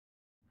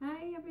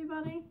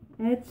everybody,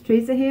 it's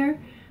Teresa here.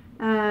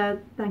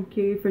 Thank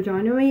you for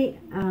joining me.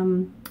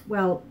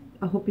 Well,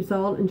 I hope you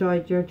all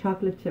enjoyed your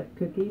chocolate chip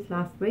cookies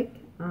last week,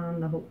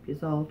 and I hope you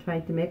all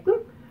tried to make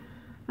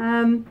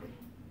them.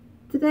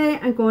 Today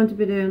I'm going to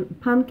be doing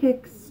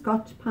pancakes,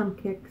 Scotch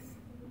pancakes,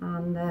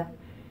 and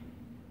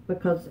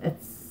because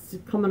it's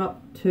coming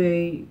up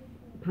to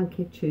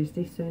Pancake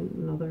Tuesday soon,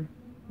 another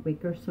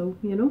week or so,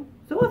 you know,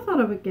 so I thought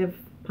I would give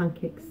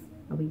pancakes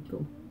a wee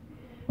go.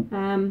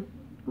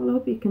 Well, I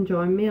hope you can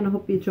join me, and I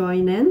hope you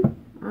join in,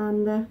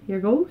 and here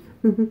goes.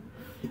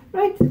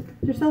 Right, get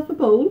yourself a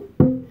bowl.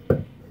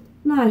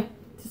 Now,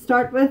 to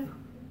start with,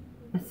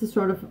 it's a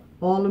sort of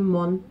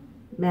all-in-one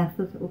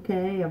method,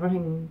 okay?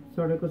 Everything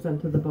sort of goes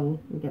into the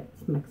bowl and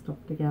gets mixed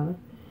up together.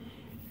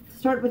 To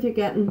start with, you're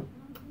getting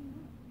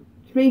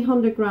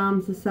 300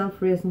 grams of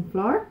self-raising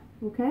flour,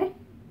 okay?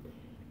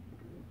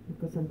 It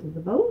goes into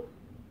the bowl.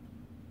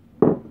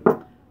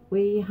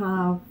 We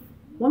have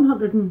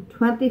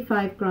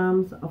 125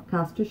 grams of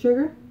caster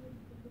sugar,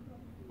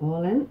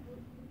 all in.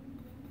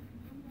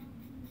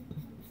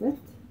 That's it.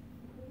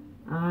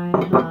 I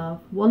have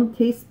 1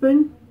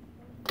 teaspoon,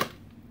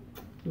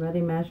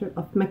 ready measured,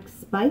 of mixed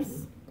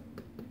spice.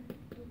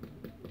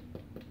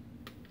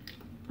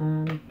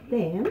 And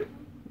then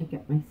I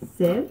get my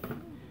sieve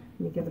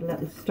and give it a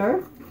little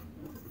stir.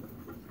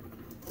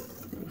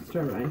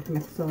 Stir around to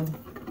mix all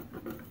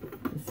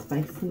the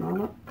spice and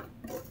all up.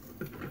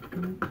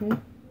 Okay.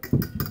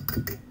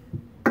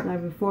 Now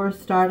before I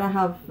start, I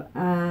have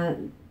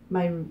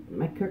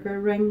my cooker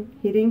ring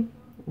heating.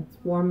 It's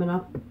warming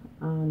up,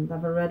 and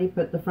I've already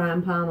put the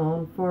frying pan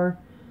on for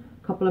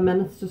a couple of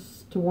minutes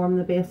just to warm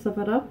the base of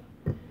it up,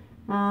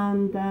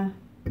 and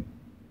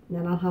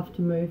then I'll have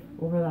to move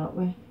over that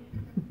way.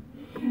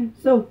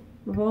 So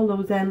with all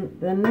those in,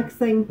 the next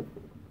thing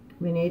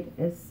we need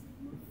is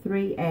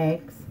 3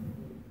 eggs,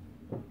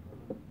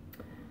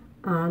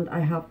 and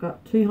I have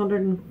got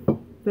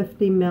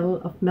 250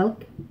 ml of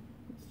milk.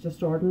 It's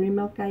just ordinary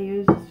milk I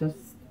use.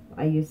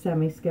 I use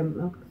semi-skimmed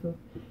milk, so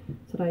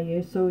that's what I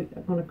use. So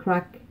I'm going to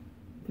crack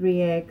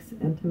 3 eggs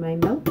into my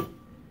milk.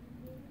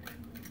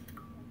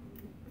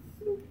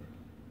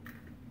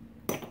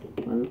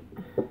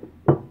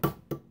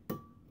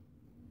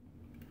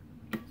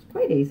 It's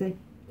quite easy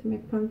to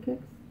make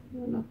pancakes.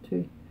 They're not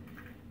too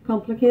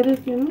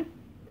complicated, you know.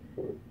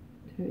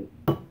 2.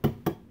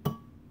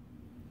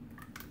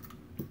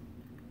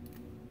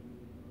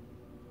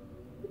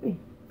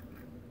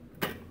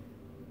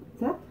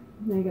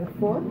 Now you get a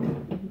fork.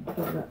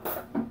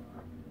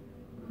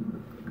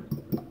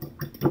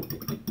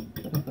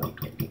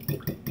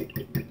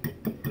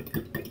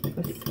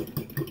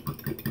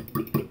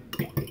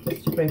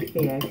 Just to break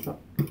the eggs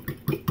up.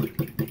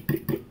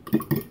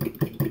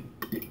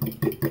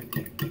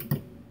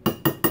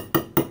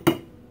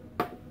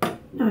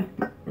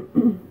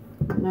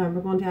 Now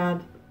we're going to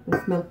add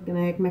this milk and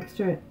egg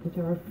mixture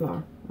into our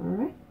flour.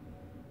 Alright?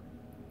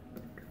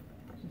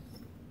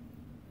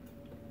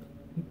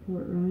 Just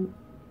pour it around.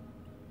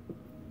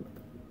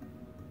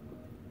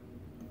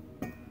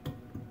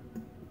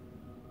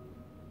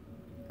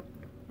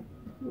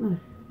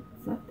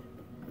 That's it.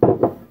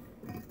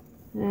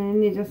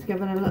 And you just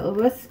give it a little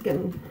whisk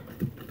and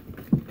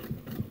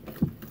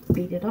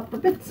beat it up a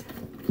bit.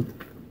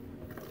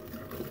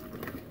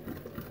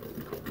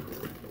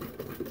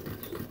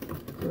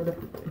 Sort of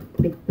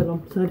beat the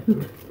lumps out of it.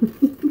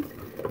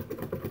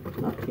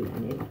 Not too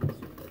many lumps.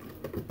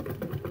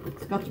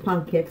 Scotch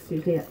pancakes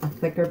usually a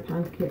thicker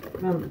pancake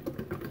than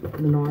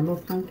the normal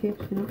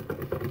pancakes, you know.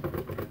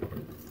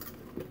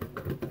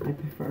 I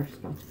prefer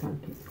Scotch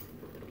pancakes.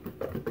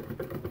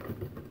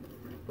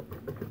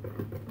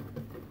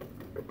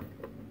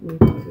 You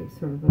probably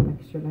sort of a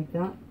mixture like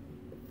that.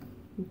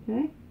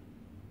 Okay.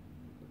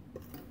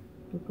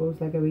 It goes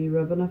like a wee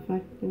ribbon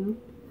effect, you know.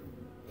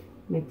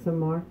 Makes a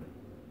mark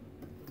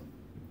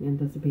and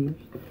disappears.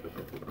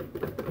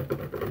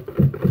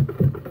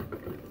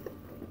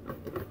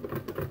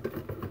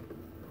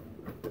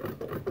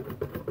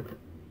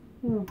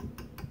 Oh.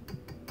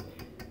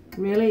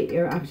 Really,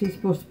 you're actually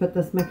supposed to put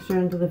this mixture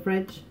into the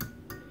fridge,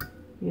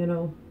 you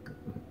know,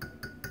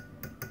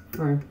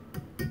 for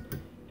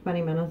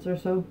 20 minutes or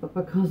so, but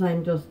because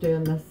I'm just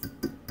doing this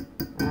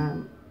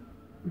the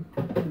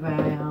way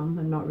I am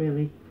and not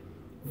really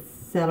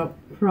set up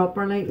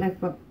properly,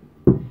 like, but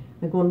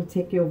I'm going to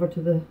take you over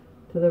to the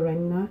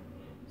ring now,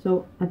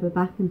 so I'll be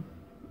back in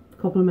a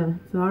couple of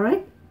minutes.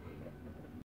 Alright?